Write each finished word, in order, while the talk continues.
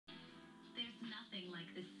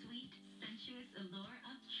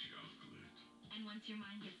Once your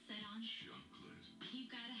mind gets set on chocolate, you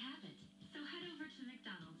gotta have it. So head over to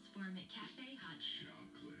McDonald's for a McCafe hot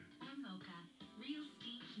chocolate, or mocha. Real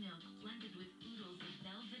steamed milk blended with oodles of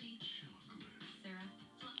velvety chocolate, syrup,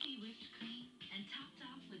 fluffy whipped cream, and topped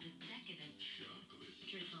off with a decadent chocolate,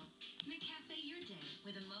 drizzle. McCafe your day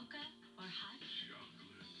with a mocha or hot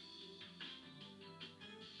chocolate.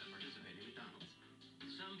 Participating McDonald's.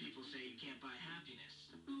 Some people say you can't buy happiness.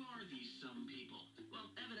 Who are these some people? Well,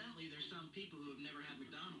 evidently there's some people who have never had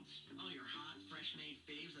McDonald's. All your hot, fresh-made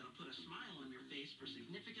faves that'll put a smile on your face for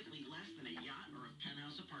significantly less than a yacht or a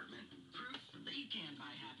penthouse apartment. Proof that you can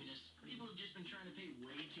buy happiness. People have just been trying to pay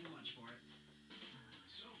way too much for it.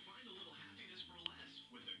 So find a little happiness for less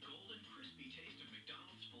with the golden crispy taste of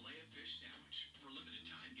McDonald's Filet-O-Fish sandwich. For a limited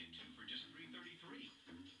time, get 2 for just $3.33.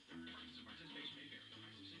 Prices and participation may vary.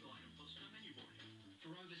 Price of single item posted on menu board.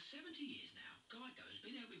 For over 70 years now, Geico has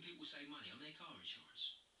been helping people save money on their car insurance.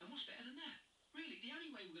 And what's better than that? Really, the only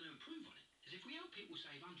way we're going to improve on it is if we help people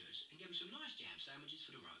save hundreds and give them some nice jam sandwiches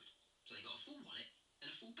for the road. So they got a full wallet and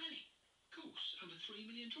a full belly. Of course, over 3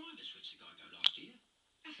 million drivers switched to Geico last year.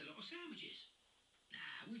 That's a lot of sandwiches.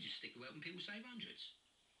 Nah, we'll just stick to helping people save hundreds.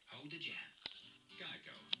 Hold the jam.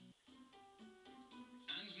 Geico.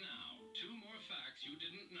 And now, 2 more facts you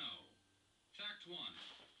didn't know. Fact 1.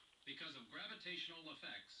 Because of gravitational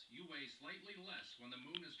effects, you weigh slightly less when the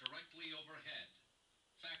moon is directly overhead.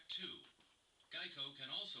 Fact 2. Geico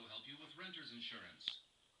can also help you with renter's insurance.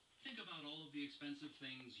 Think about all of the expensive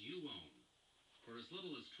things you own. For as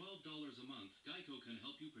little as $12 a month, Geico can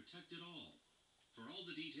help you protect it all. For all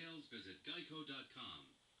the details, visit geico.com.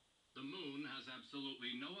 The moon has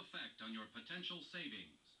absolutely no effect on your potential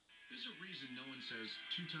savings. There's a reason no one says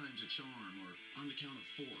 2 times a charm or on the count of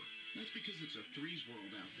 4. That's because it's a threes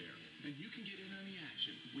world out there, and you can get in on the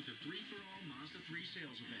action with the 3-for-all Mazda 3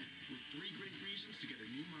 sales event with 3 great reasons to get a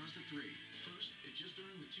new Mazda 3. First, it just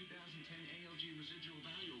earned the 2010 ALG Residual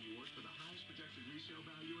Value Award for the highest projected resale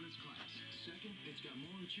value in its class. Second, it's got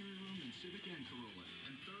more interior room than Civic and Corolla.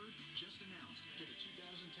 And third, just announced, get a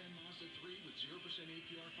 2010 Mazda 3 with 0%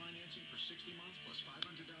 APR financing for 60 months plus $500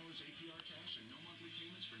 APR cash and no monthly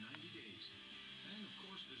payments for 90 days. And of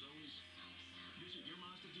course, there's always... Visit your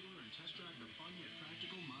Mazda dealer and test drive the fun yet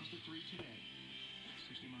practical Mazda 3 today.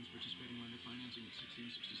 60 months participating lender financing at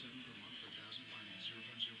 1667